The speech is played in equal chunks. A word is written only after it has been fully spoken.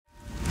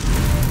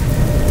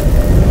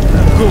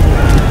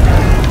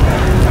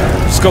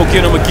go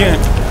get them again.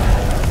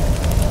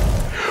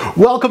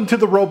 Welcome to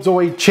the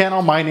Notorious Oud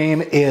channel. My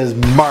name is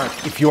Mark.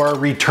 If you are a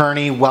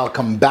returnee,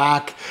 welcome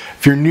back.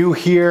 If you're new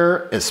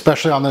here,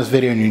 especially on this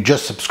video, and you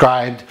just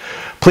subscribed,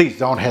 please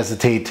don't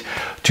hesitate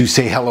to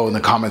say hello in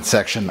the comment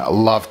section. I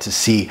love to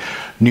see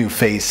new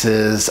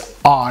faces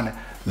on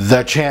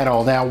the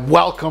channel. Now,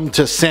 welcome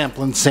to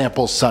Samplin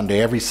Sample Sunday.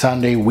 Every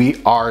Sunday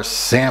we are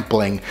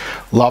sampling.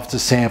 Love to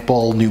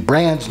sample new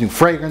brands, new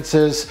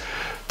fragrances.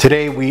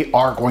 Today we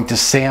are going to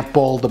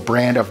sample the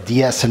brand of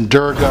DS and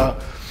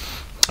Durga.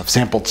 I've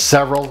sampled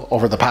several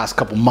over the past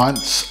couple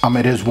months.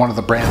 It is one of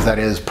the brands that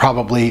is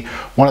probably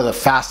one of the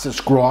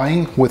fastest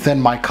growing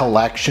within my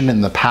collection in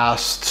the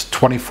past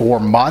 24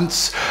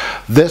 months.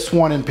 This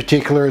one in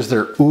particular is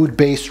their oud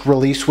based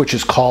release, which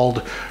is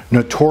called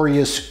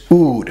Notorious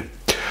Oud.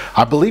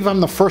 I believe I'm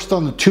the first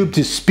on the tube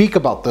to speak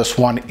about this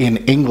one in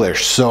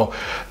English, so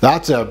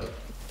that's a,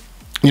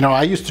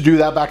 I used to do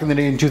that back in the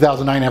day in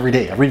 2009 every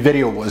day. Every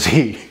video was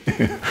he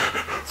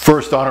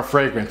first on a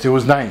fragrance. It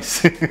was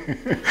nice.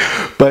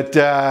 But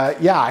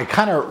yeah, I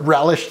kind of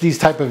relish these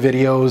type of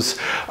videos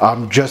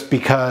just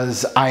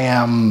because I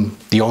am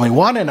the only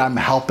one and I'm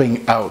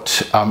helping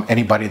out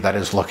anybody that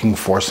is looking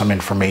for some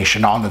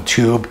information on the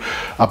tube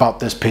about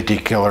this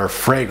particular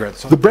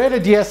fragrance. The brand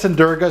of DS and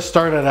Durga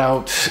started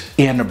out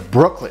in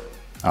Brooklyn.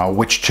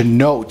 Which to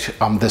note,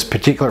 this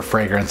particular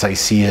fragrance I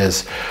see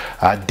is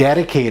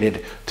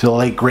dedicated to the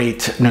late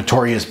great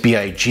Notorious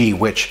B.I.G.,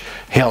 which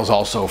hails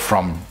also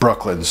from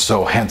Brooklyn,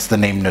 so hence the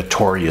name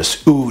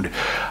Notorious Oud.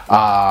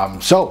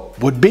 So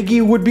would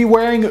Biggie be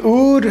wearing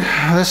oud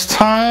this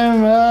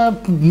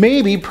time?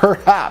 Maybe,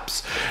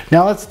 perhaps.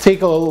 Now let's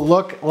take a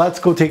look.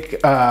 Let's go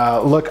take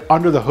a look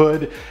under the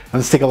hood.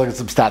 Let's take a look at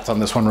some stats on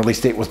this one.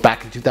 Release date was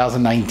back in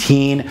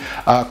 2019.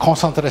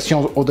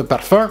 Concentration eau de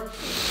parfum.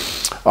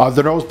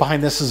 The nose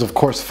behind this is, of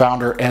course,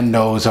 founder and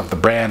nose of the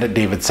brand,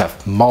 David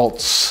Seff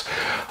Maltz.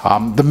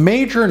 The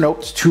major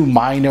notes to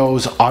my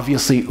nose,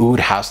 obviously oud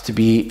has to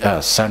be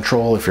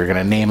central if you're going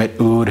to name it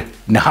oud.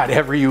 Not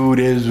every oud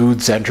is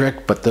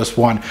oud-centric, but this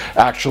one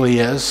actually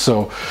is,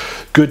 so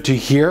good to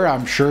hear,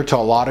 I'm sure, to a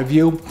lot of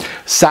you.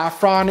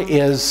 Saffron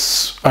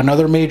is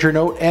another major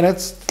note, and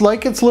it's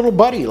like its little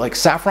buddy. Like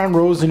saffron,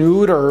 rose, and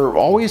oud are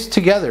always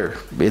together,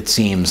 it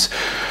seems.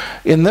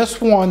 In this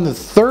one, the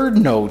third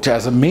note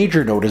as a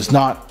major note is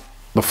not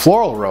the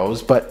floral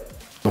rose, but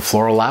the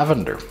floral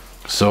lavender.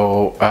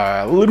 So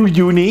a little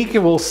unique,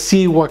 and we'll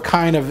see what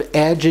kind of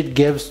edge it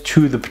gives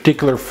to the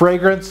particular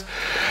fragrance.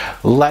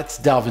 Let's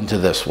delve into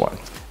this one.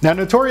 Now,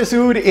 Notorious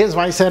Oud is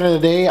my scent of the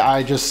day.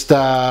 I just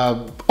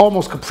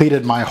almost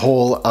completed my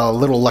whole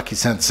little Lucky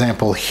Scent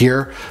sample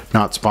here.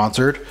 Not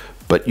sponsored,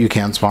 but you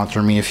can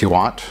sponsor me if you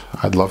want.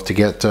 I'd love to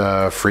get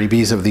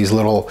freebies of these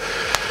little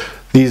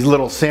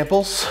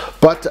samples,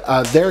 but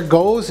there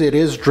goes. It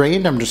is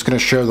drained. I'm just going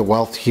to share the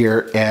wealth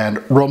here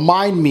and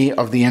remind me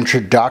of the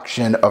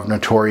introduction of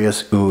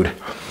Notorious Oud.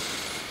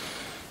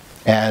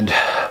 And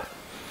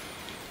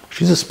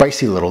she's a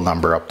spicy little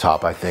number up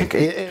top, I think.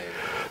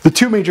 The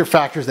two major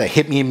factors that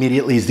hit me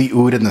immediately is the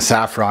oud and the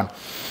saffron.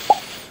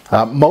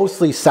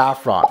 Mostly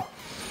saffron.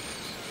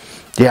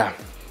 Yeah.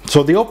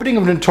 So the opening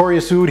of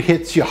Notorious Oud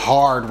hits you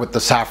hard with the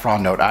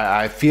saffron note.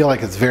 I feel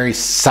like it's very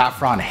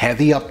saffron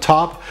heavy up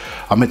top.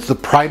 It's the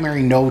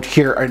primary note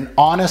here, and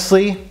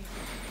honestly,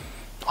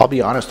 I'll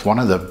be honest, one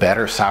of the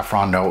better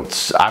saffron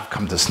notes I've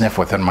come to sniff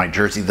within my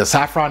jersey. The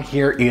saffron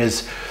here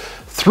is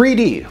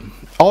 3D,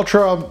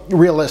 ultra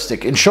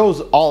realistic, and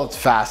shows all its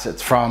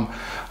facets, from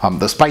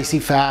the spicy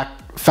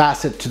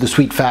facet to the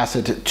sweet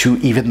facet to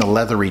even the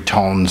leathery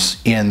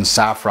tones in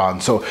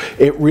saffron. So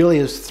it really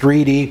is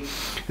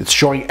 3D. It's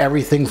showing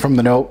everything from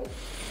the note.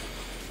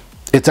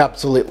 It's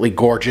absolutely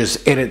gorgeous,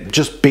 and it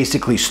just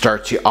basically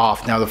starts you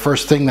off. Now, the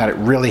first thing that it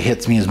really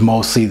hits me is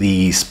mostly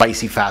the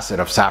spicy facet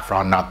of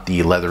saffron, not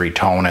the leathery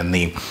tone and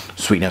the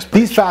sweetness.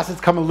 These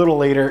facets come a little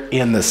later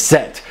in the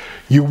scent.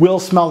 You will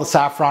smell the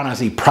saffron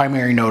as a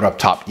primary note up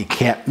top. You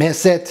can't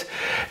miss it,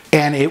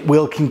 and it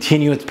will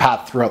continue its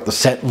path throughout the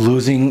scent,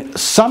 losing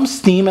some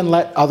steam and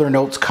let other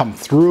notes come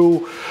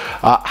through.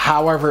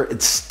 However,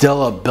 it's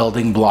still a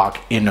building block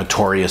in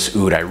Notorious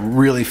Oud. I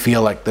really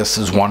feel like this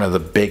is one of the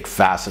big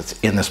facets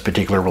in this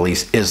particular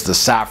release is the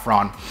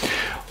saffron.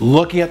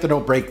 Looking at the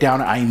note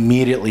breakdown, I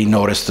immediately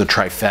noticed the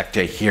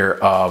trifecta here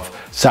of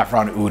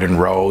saffron, oud, and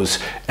rose,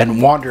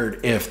 and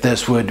wondered if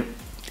this would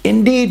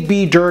indeed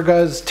be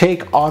Durga's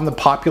take on the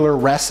popular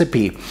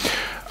recipe.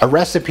 A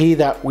recipe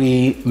that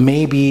we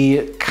may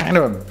be kind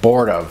of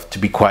bored of, to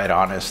be quite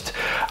honest.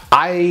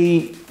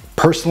 I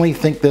personally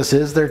think this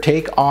is their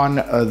take on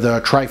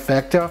the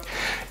trifecta.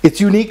 It's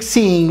unique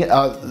seeing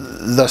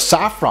the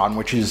saffron,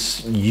 which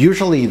is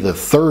usually the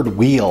third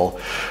wheel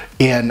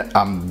in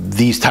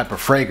these type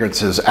of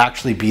fragrances,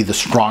 actually be the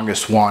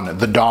strongest one,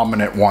 the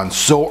dominant one,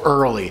 so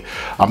early.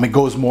 It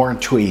goes more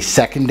into a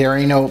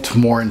secondary note,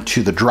 more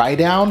into the dry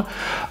down,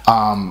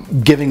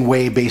 giving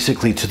way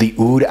basically to the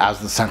oud as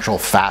the central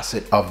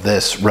facet of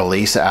this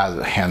release,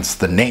 hence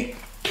the name.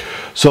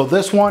 So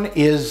this one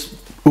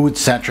is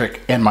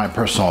oud-centric in my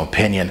personal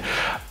opinion.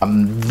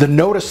 The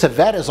note of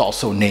civet is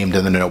also named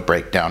in the note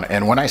breakdown,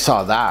 and when I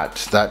saw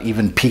that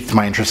even piqued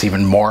my interest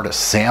even more to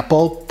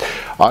sample.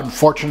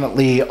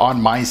 Unfortunately,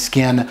 on my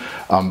skin,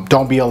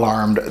 don't be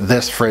alarmed,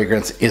 this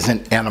fragrance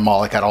isn't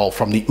animalic at all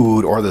from the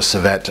oud or the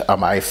civet.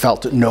 I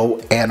felt no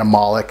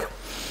animalic.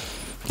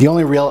 The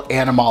only real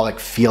animalic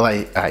feel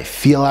I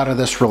feel out of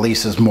this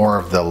release is more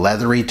of the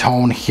leathery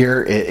tone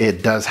here.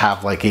 It does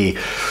have like a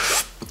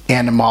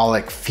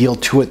animalic feel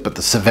to it, but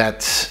the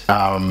civet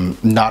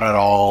not at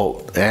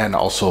all, and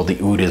also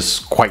the oud is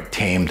quite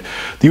tamed.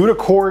 The oud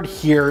accord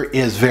here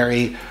is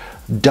very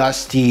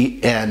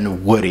dusty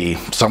and woody,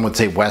 some would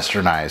say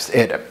westernized.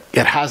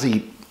 It has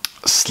a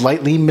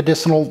slightly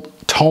medicinal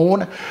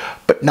tone,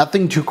 but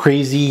nothing too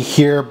crazy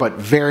here, but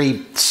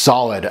very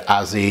solid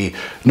as an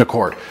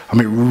accord. I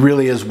mean, it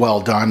really is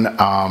well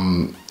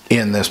done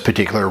in this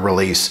particular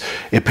release.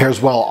 It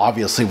pairs well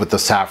obviously with the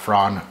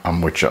Saffron,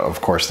 which of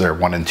course they're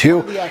 1 and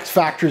 2. The X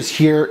factors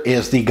here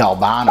is the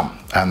galbanum,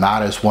 and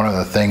that is one of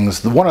the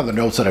things, one of the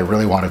notes that I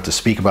really wanted to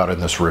speak about in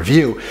this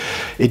review.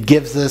 It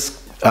gives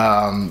this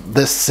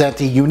this scent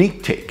a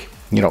unique take.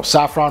 You know,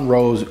 saffron,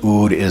 rose,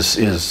 oud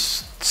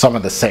is some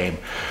of the same.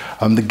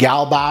 The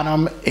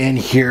galbanum in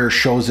here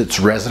shows its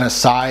resinous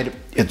side,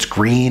 its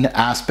green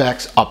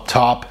aspects up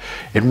top.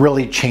 It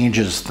really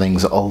changes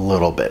things a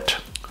little bit.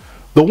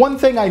 The one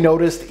thing I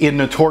noticed in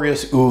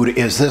Notorious Oud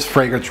is this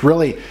fragrance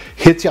really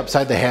hits you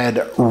upside the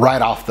head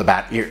right off the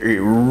bat. It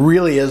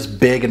really is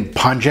big and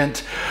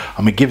pungent.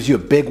 It gives you a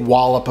big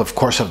wallop, of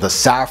course, of the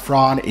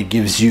saffron. It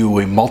gives you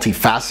a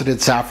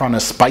multifaceted saffron,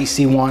 a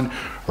spicy one,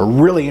 a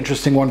really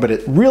interesting one, but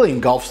it really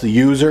engulfs the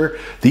user.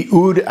 The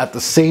oud at the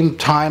same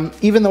time,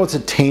 even though it's a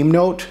tame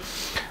note,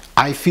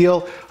 I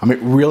feel, it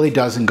really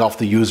does engulf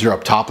the user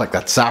up top, like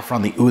that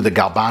saffron, the oud, the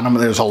galbanum.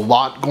 There's a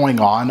lot going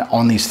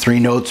on these 3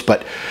 notes,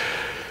 but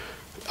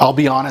I'll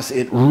be honest,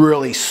 it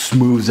really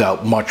smooths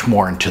out much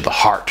more into the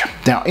heart.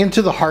 Now,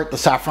 into the heart, the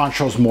saffron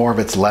shows more of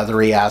its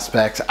leathery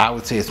aspects. I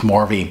would say it's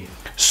more of a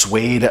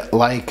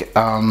suede-like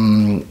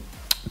tone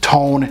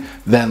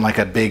than like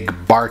a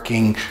big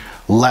barking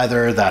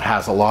leather that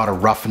has a lot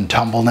of rough and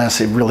tumbleness.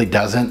 It really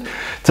doesn't.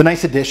 It's a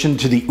nice addition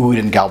to the oud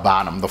and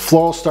galbanum. The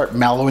florals start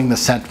mellowing the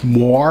scent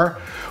more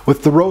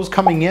with the rose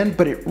coming in,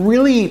 but it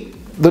really,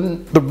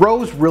 the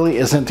rose really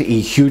isn't a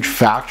huge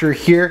factor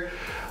here.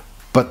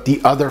 But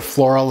the other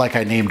floral, like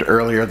I named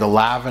earlier, the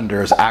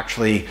lavender, is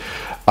actually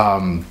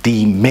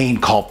the main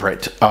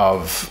culprit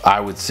of, I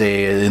would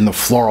say, in the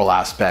floral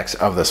aspects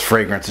of this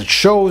fragrance. It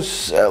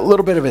shows a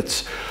little bit of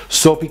its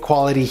soapy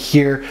quality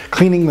here,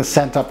 cleaning the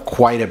scent up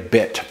quite a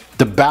bit.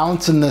 The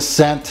balance in this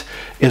scent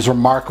is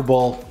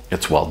remarkable.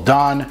 It's well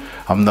done.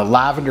 The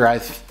lavender, I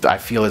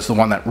feel, is the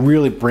one that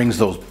really brings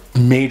those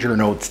major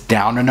notes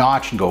down a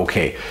notch and go,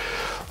 okay,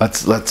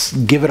 let's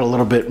give it a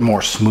little bit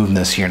more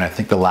smoothness here, and I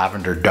think the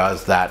lavender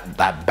does that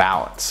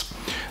balance.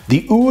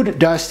 The oud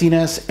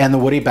dustiness and the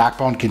woody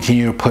backbone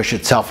continue to push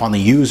itself on the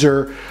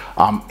user.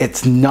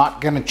 It's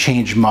not going to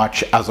change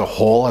much as a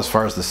whole as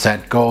far as the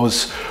scent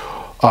goes.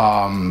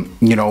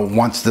 You know,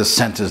 once the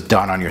scent is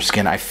done on your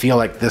skin, I feel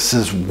like this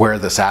is where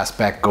this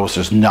aspect goes.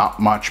 There's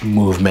not much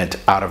movement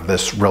out of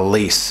this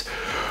release.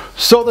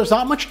 So there's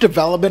not much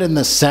development in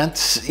the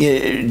scent,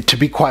 to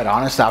be quite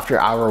honest, after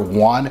hour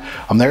 1.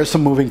 There's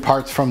some moving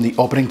parts from the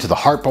opening to the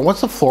heart, but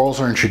once the florals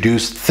are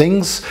introduced,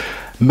 things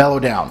mellow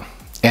down.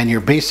 And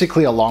you're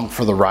basically along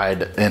for the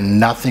ride and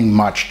nothing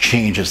much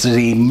changes. There's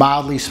a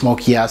mildly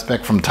smoky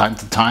aspect from time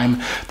to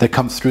time that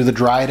comes through the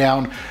dry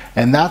down,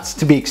 and that's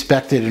to be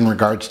expected in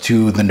regards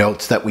to the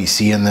notes that we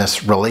see in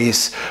this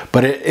release,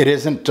 but it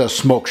isn't a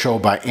smoke show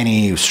by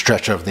any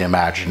stretch of the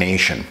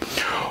imagination.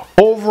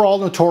 Overall,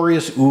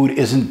 Notorious Oud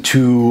isn't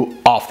too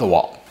off the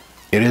wall.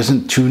 It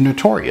isn't too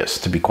notorious,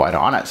 to be quite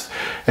honest.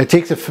 It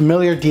takes a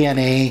familiar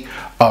DNA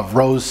of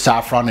rose,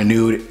 saffron, and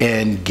oud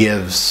and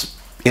gives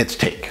its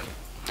take.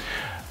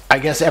 I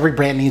guess every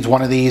brand needs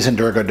one of these, and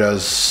Durga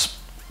does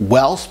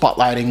well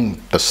spotlighting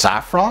the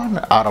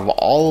saffron. Out of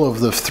all of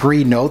the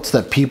 3 notes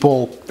that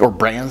people or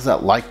brands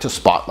that like to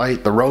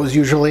spotlight, the rose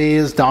usually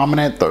is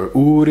dominant, the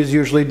oud is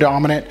usually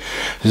dominant.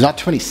 There's not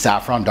too many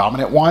saffron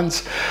dominant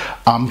ones.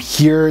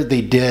 Here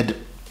they did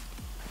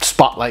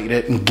spotlight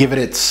it and give it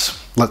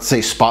its, let's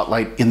say,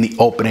 spotlight in the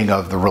opening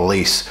of the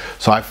release.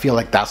 So I feel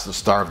like that's the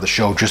star of the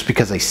show, just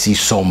because I see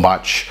so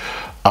much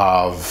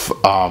of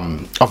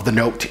the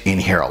note in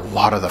here, a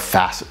lot of the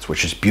facets,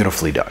 which is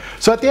beautifully done.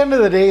 So at the end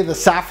of the day, the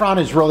saffron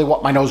is really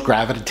what my nose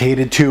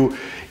gravitated to.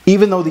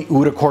 Even though the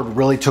oud accord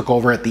really took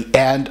over at the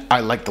end, I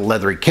like the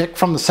leathery kick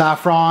from the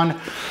saffron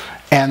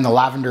and the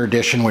lavender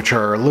addition, which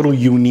are a little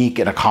unique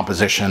in a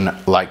composition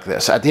like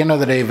this. At the end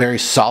of the day, very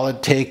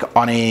solid take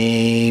on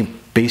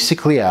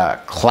basically a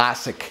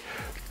classic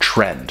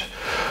trend.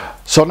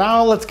 So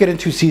now let's get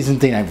into season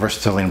day night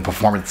versatility and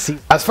performance.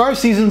 As far as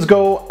seasons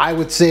go, I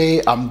would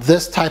say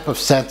this type of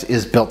scent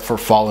is built for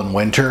fall and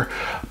winter,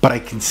 but I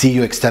can see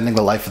you extending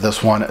the life of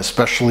this one,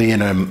 especially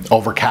in an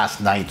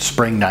overcast night,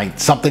 spring night,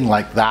 something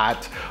like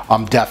that.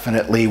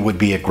 Definitely would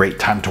be a great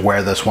time to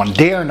wear this one.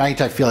 Day or night,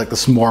 I feel like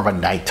this is more of a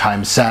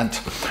nighttime scent.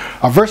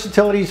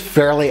 Versatility is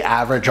fairly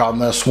average on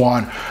this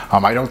one.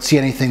 I don't see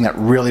anything that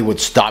really would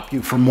stop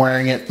you from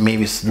wearing it.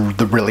 Maybe it's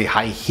the really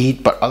high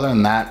heat, but other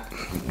than that,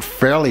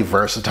 fairly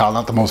versatile.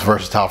 Not the most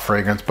versatile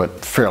fragrance,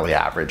 but fairly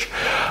average.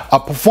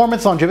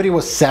 Performance longevity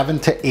was 7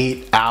 to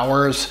 8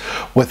 hours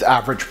with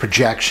average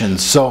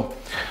projections. So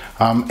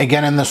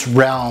again, in this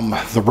realm,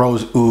 the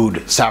Rose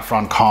Oud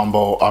Saffron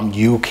combo,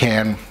 you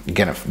can,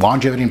 again, if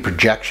longevity and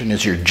projection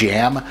is your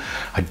jam,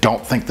 I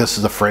don't think this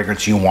is the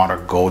fragrance you want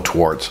to go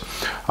towards.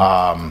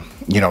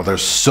 You know,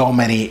 there's so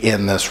many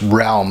in this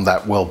realm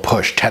that will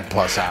push 10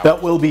 plus hours.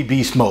 That will be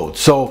beast mode.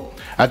 So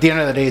at the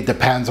end of the day, it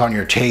depends on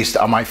your taste.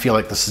 I feel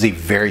like this is a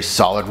very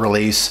solid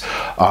release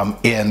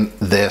in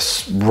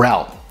this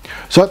realm.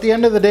 So at the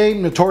end of the day,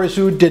 Notorious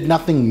Oud did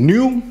nothing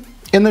new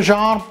in the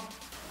genre,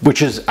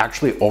 which is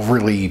actually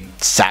overly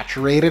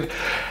saturated.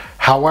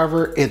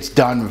 However, it's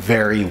done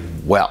very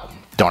well.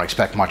 Don't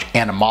expect much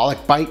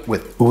animalic bite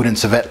with Oud and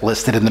Civet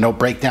listed in the note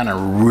breakdown.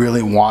 I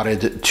really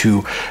wanted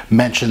to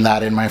mention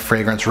that in my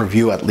fragrance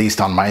review, at least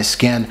on my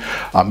skin.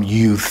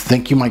 You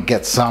think you might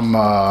get some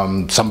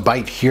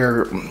bite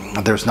here.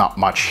 There's not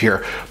much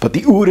here, but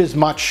the Oud is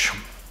much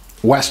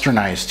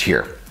westernized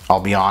here. I'll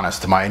be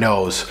honest, to my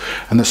nose.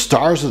 And the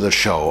stars of the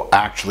show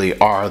actually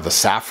are the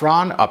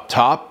saffron up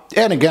top,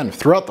 and again,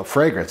 throughout the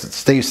fragrance, it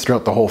stays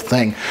throughout the whole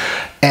thing,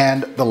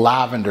 and the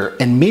lavender,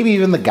 and maybe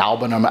even the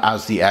galbanum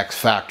as the X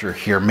factor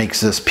here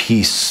makes this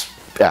piece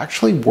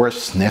actually worth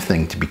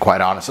sniffing, to be quite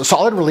honest. A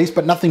solid release,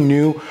 but nothing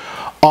new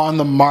on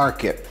the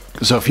market.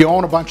 So if you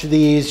own a bunch of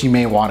these, you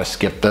may want to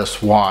skip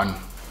this one,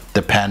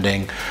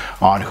 depending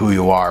on who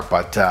you are.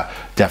 But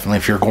definitely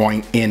if you're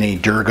going in a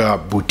Durga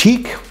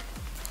boutique,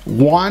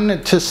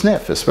 one to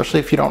sniff, especially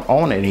if you don't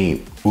own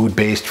any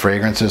oud-based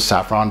fragrances,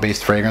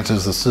 saffron-based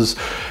fragrances. This is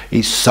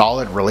a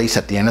solid release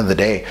at the end of the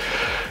day.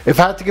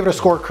 If I had to give it a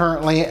score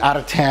currently out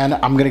of 10,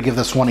 I'm going to give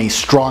this one a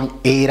strong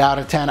 8 out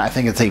of 10. I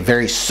think it's a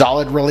very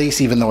solid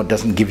release, even though it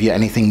doesn't give you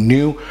anything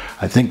new.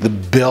 I think the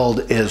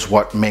build is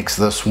what makes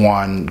this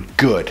one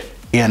good,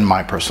 in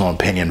my personal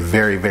opinion.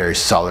 Very, very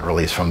solid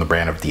release from the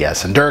brand of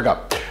DS and Durga.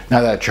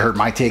 Now that you heard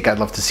my take, I'd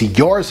love to see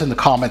yours in the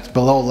comments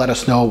below. Let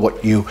us know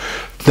what you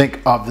think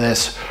of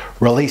this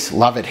release.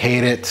 Love it,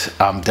 hate it.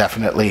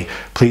 Definitely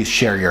please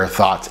share your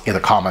thoughts in the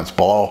comments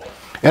below.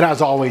 And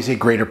as always, a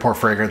great pour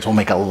fragrance will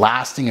make a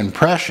lasting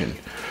impression.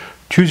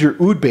 Choose your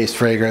oud-based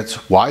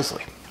fragrance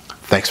wisely.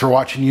 Thanks for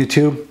watching,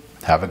 YouTube.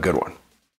 Have a good one.